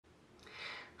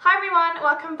Hi everyone,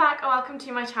 welcome back or welcome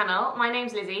to my channel. My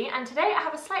name's Lizzie and today I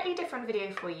have a slightly different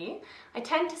video for you. I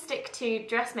tend to stick to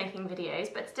dressmaking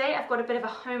videos, but today I've got a bit of a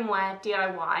homeware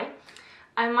DIY.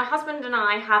 My husband and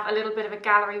I have a little bit of a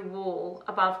gallery wall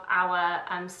above our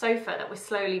sofa that we're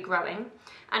slowly growing,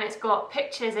 and it's got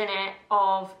pictures in it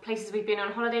of places we've been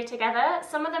on holiday together.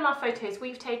 Some of them are photos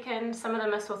we've taken, some of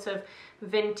them are sort of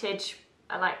vintage,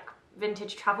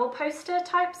 vintage travel poster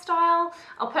type style.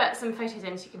 I'll put some photos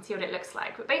in so you can see what it looks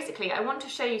like. But basically I want to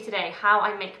show you today how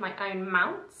I make my own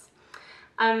mounts.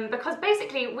 Because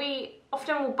basically we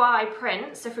often will buy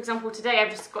prints. So for example today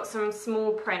I've just got some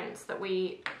small prints that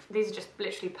these are just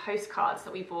literally postcards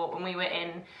that we bought when we were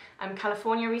in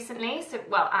California recently. So,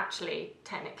 well, actually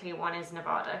technically one is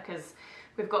Nevada because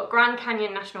we've got Grand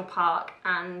Canyon National Park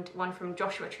and one from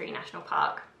Joshua Tree National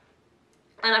Park.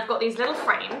 And I've got these little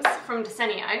frames from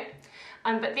Desenio,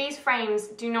 but these frames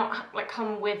do not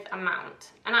come with a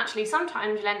mount. And actually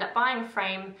sometimes you'll end up buying a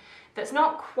frame that's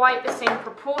not quite the same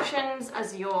proportions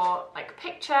as your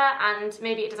picture, and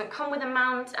maybe it doesn't come with a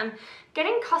mount. And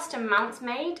getting custom mounts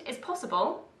made is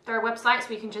possible. There are websites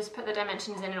where you can just put the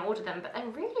dimensions in and order them, but they're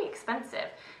really expensive.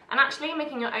 And actually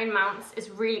making your own mounts is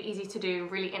really easy to do,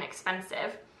 really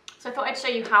inexpensive. So I thought I'd show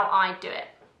you how I do it.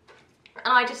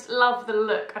 And I just love the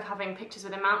look of having pictures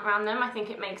with a mount around them. I think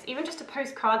it makes, even just a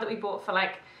postcard that we bought for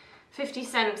 50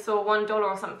 cents or $1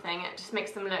 or something, it just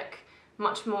makes them look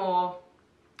much more,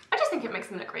 I just think it makes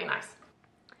them look really nice.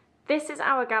 This is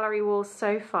our gallery wall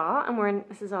so far, and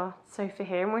this is our sofa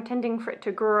here, and we're intending for it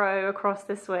to grow across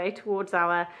this way towards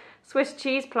our Swiss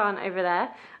cheese plant over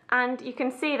there. And you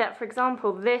can see that, for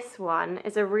example, this one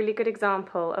is a really good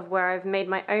example of where I've made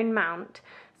my own mount,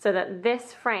 so that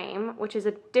this frame, which is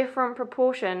a different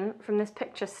proportion from this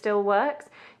picture, still works.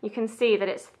 You can see that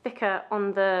it's thicker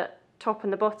on the top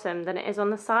and the bottom than it is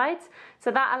on the sides. So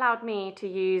that allowed me to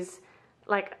use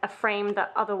a frame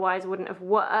that otherwise wouldn't have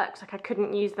worked. I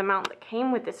couldn't use the mount that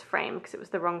came with this frame because it was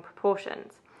the wrong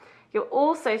proportions. You'll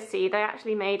also see they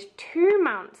actually made two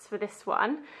mounts for this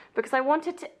one because I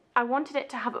wanted it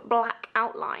to have a black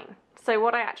outline. So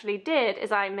what I actually did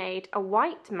is I made a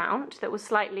white mount that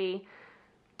was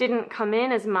didn't come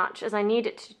in as much as I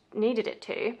needed it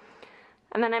to,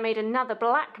 and then I made another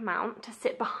black mount to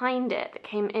sit behind it that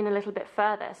came in a little bit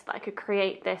further so that I could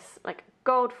create this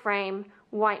gold frame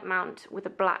white mount with a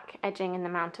black edging in the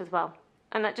mount as well.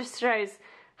 And that just shows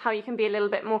how you can be a little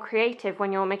bit more creative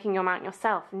when you're making your mount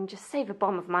yourself and just save a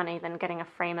bomb of money than getting a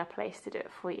framer place to do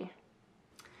it for you.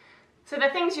 So the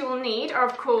things you will need are,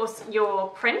 of course, your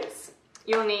prints.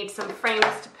 You'll need some frames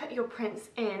to put your prints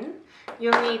in.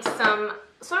 You'll need some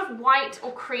sort of white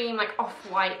or cream,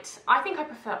 off-white. I think I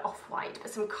prefer off-white,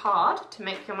 but some card to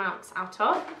make your mounts out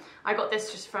of. I got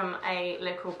this just from a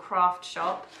local craft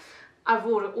shop. I've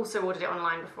also ordered it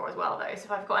online before as well though, so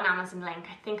if I've got an Amazon link,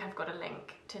 I think I've got a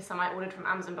link to some I ordered from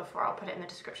Amazon before, I'll put it in the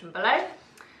description below.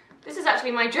 This is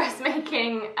actually my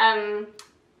dressmaking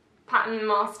pattern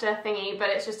master thingy, but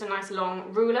it's just a nice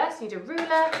long ruler, so you need a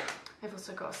ruler. I've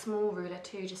also got a small ruler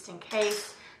too, just in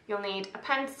case. You'll need a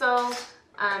pencil,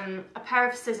 a pair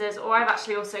of scissors, or I've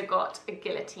actually also got a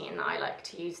guillotine that I like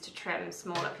to use to trim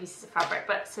smaller pieces of fabric,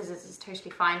 but scissors is totally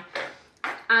fine.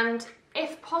 And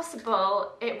if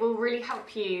possible, it will really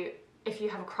help you if you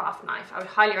have a craft knife. I would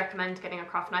highly recommend getting a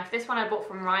craft knife. This one I bought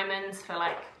from Ryman's for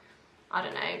I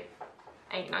don't know,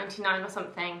 $8.99 or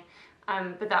something.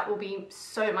 But that will be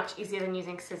so much easier than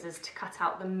using scissors to cut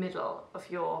out the middle of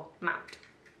your mount.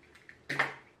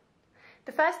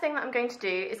 The first thing that I'm going to do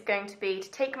is going to be to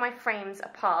take my frames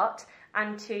apart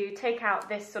and to take out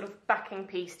this sort of backing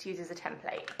piece to use as a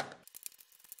template.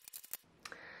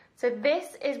 So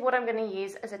this is what I'm going to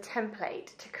use as a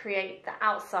template to create the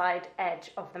outside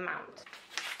edge of the mount.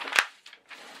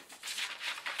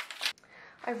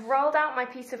 I've rolled out my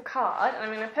piece of card and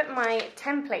I'm going to put my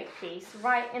template piece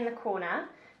right in the corner.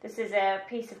 This is a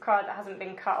piece of card that hasn't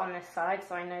been cut on this side,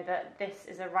 so I know that this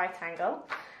is a right angle.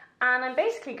 And I'm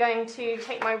basically going to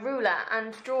take my ruler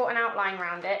and draw an outline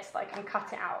around it so that I can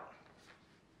cut it out.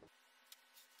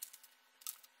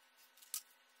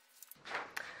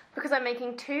 Because I'm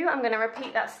making two, I'm going to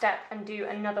repeat that step and do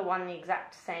another one the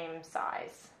exact same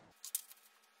size.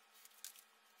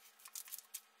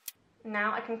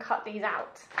 Now I can cut these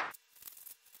out.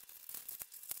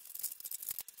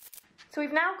 So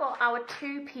we've now got our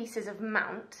two pieces of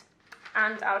mount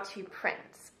and our two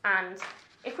prints. And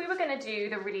if we were going to do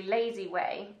the really lazy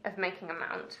way of making a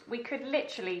mount, we could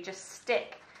literally just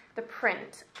stick the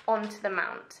print onto the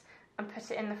mount and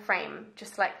put it in the frame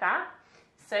just like that.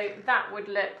 So that would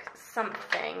look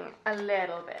something a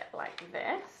little bit like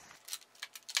this.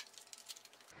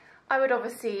 I would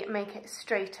obviously make it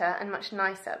straighter and much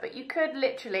nicer, but you could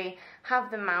literally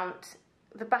have the mount,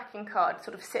 the backing card,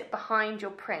 sort of sit behind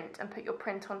your print and put your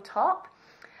print on top.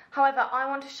 However, I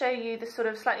want to show you the sort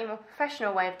of slightly more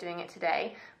professional way of doing it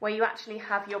today, where you actually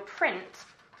have your print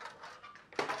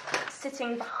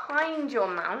sitting behind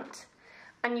your mount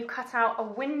and you cut out a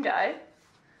window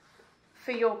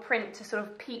for your print to sort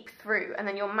of peep through, and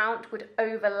then your mount would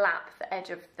overlap the edge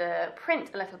of the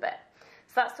print a little bit.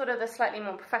 So that's sort of the slightly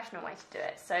more professional way to do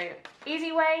it. So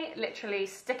easy way, literally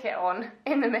stick it on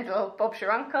in the middle, Bob's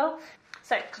your uncle.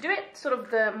 So to do it sort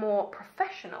of the more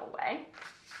professional way,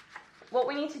 what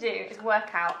we need to do is work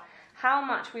out how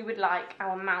much we would like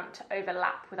our mount to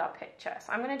overlap with our picture.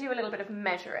 So I'm going to do a little bit of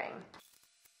measuring.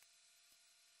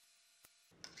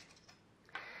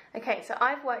 Okay, so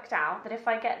I've worked out that if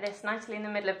I get this nicely in the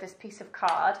middle of this piece of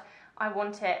card, I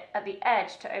want it at the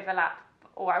edge to overlap,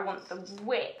 or I want the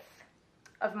width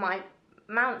of my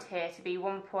mount here to be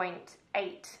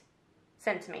 1.8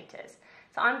 centimetres.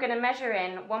 So I'm going to measure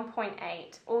in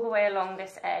 1.8 all the way along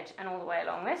this edge and all the way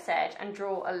along this edge and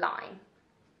draw a line.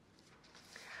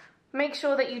 Make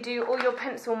sure that you do all your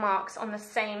pencil marks on the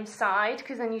same side,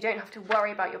 because then you don't have to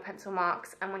worry about your pencil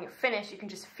marks, and when you're finished you can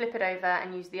just flip it over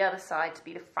and use the other side to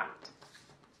be the front.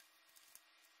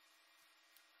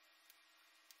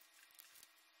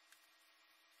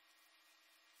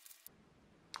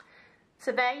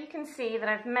 So there you can see that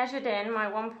I've measured in my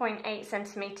 1.8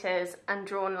 centimetres and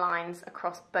drawn lines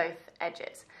across both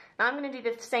edges. Now I'm going to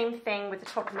do the same thing with the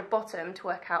top and the bottom to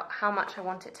work out how much I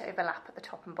want it to overlap at the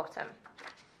top and bottom.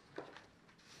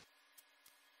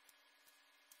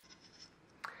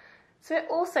 So it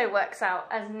also works out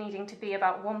as needing to be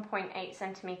about 1.8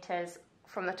 centimetres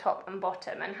from the top and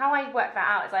bottom. And how I work that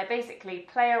out is I basically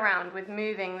play around with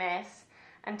moving this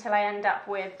until I end up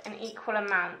with an equal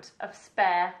amount of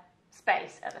spare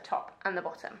space at the top and the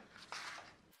bottom.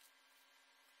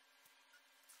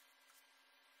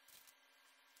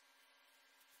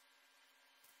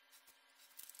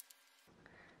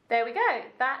 There we go.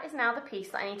 That is now the piece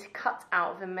that I need to cut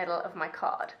out of the middle of my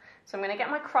card. So I'm going to get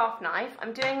my craft knife.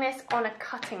 I'm doing this on a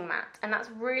cutting mat, and that's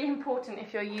really important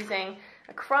if you're using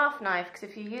a craft knife, because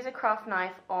if you use a craft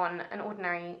knife on an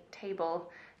ordinary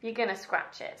table, you're going to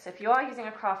scratch it. So if you are using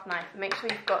a craft knife, make sure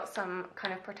you've got some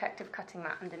kind of protective cutting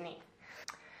mat underneath.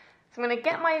 So I'm going to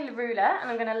get my ruler and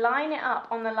I'm going to line it up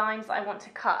on the lines that I want to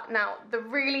cut. Now, the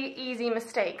really easy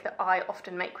mistake that I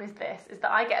often make with this is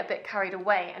that I get a bit carried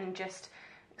away and just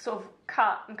sort of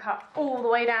cut and cut all the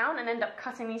way down and end up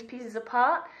cutting these pieces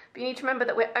apart. But you need to remember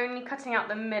that we're only cutting out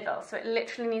the middle, so it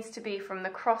literally needs to be from the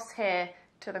cross here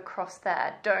to the cross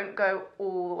there. Don't go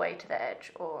all the way to the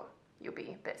edge, or you'll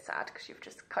be a bit sad because you've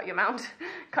just cut your mount,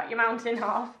 cut your mount in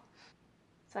half.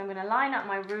 So I'm going to line up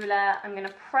my ruler. I'm going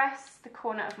to press the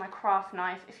corner of my craft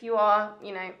knife. If you are,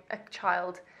 you know, a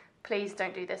child, please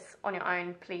don't do this on your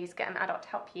own. Please get an adult to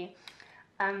help you.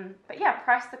 But yeah,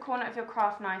 press the corner of your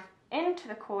craft knife into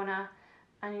the corner,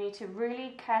 and you need to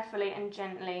really carefully and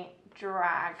gently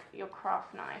drag your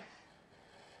craft knife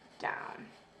down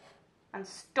and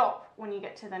stop when you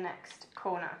get to the next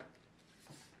corner.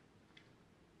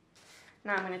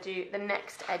 Now I'm going to do the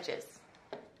next edges.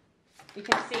 You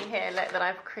can see here, look, that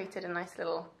I've created a nice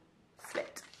little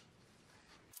slit.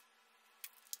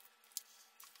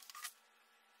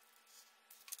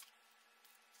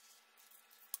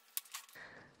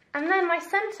 And then my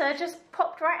centre just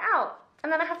popped right out,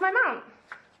 and then I have my mount.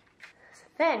 So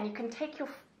then you can take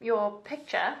your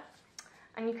picture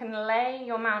and you can lay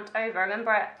your mount over.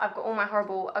 Remember, I've got all my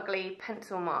horrible, ugly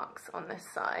pencil marks on this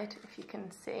side, if you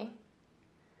can see.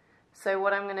 So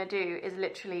what I'm going to do is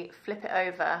literally flip it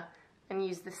over and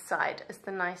use this side as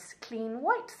the nice, clean,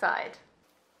 white side.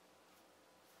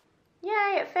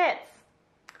 Yay, it fits!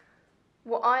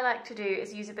 What I like to do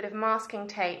is use a bit of masking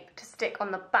tape to stick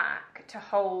on the back to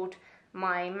hold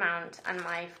my mount and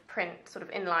my print sort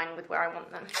of in line with where I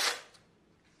want them.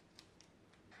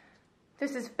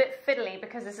 This is a bit fiddly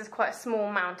because this is quite a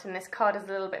small mount and this card is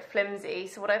a little bit flimsy.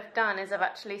 So what I've done is I've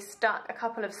actually stuck a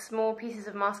couple of small pieces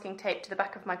of masking tape to the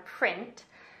back of my print,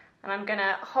 and I'm going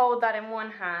to hold that in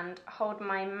one hand, hold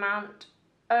my mount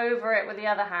over it with the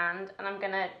other hand, and I'm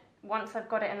going to, once I've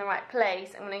got it in the right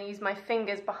place, I'm going to use my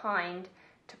fingers behind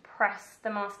to press the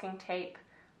masking tape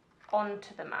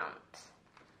onto the mount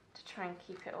to try and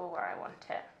keep it all where I want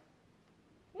it.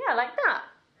 Yeah, like that.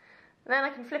 And then I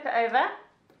can flip it over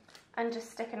and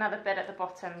just stick another bit at the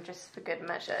bottom just for good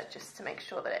measure, just to make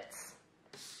sure that it's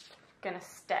going to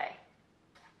stay.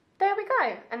 There we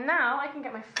go. And now I can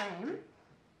get my frame.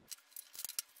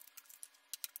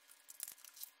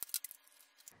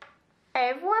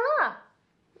 Et voila!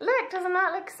 Look, doesn't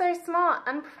that look so smart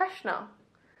and professional?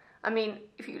 I mean,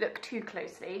 if you look too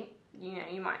closely, you know,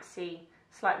 you might see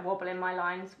slight wobble in my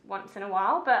lines once in a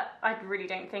while, but I really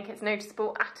don't think it's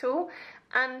noticeable at all.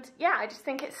 And yeah, I just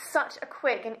think it's such a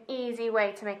quick and easy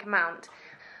way to make a mount.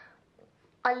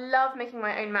 I love making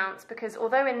my own mounts because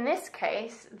although in this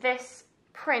case, this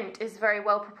print is very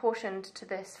well proportioned to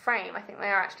this frame, I think they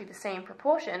are actually the same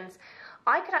proportions,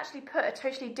 I could actually put a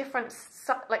totally different,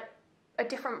 like a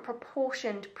different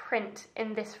proportioned print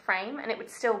in this frame and it would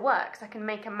still work, so I can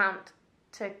make a mount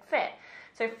to fit.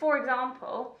 So for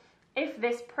example, if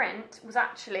this print was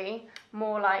actually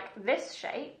more like this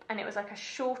shape and it was like a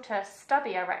shorter,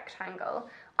 stubbier rectangle,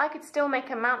 I could still make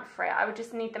a mount for it. I would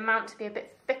just need the mount to be a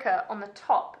bit thicker on the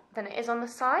top than it is on the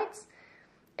sides.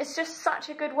 It's just such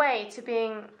a good way to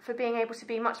being able to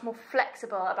be much more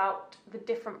flexible about the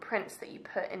different prints that you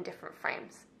put in different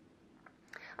frames.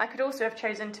 I could also have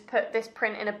chosen to put this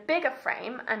print in a bigger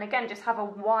frame and again just have a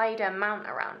wider mount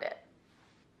around it.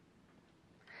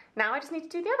 Now I just need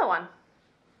to do the other one.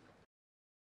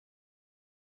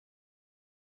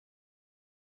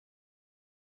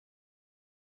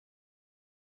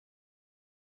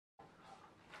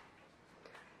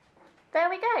 There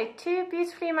we go, 2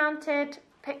 beautifully mounted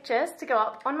pictures to go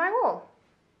up on my wall.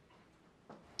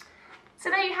 So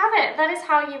there you have it, that is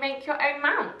how you make your own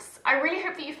mounts. I really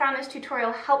hope that you found this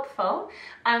tutorial helpful.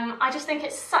 I just think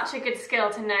it's such a good skill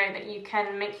to know that you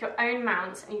can make your own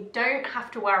mounts and you don't have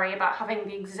to worry about having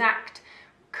the exact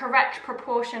correct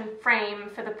proportion frame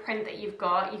for the print that you've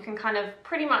got. You can kind of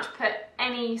pretty much put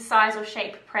any size or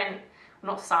shape print,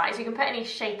 not size, you can put any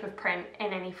shape of print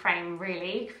in any frame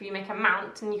really, if you make a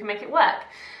mount and you can make it work.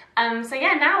 So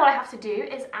yeah, now what I have to do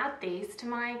is add these to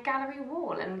my gallery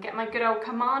wall and get my good old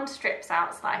command strips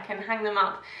out so that I can hang them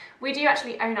up. We do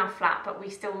actually own our flat, but we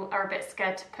still are a bit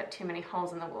scared to put too many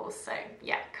holes in the walls, so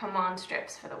yeah, command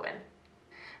strips for the win.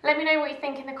 Let me know what you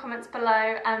think in the comments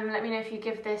below, let me know if you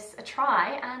give this a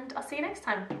try, and I'll see you next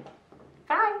time.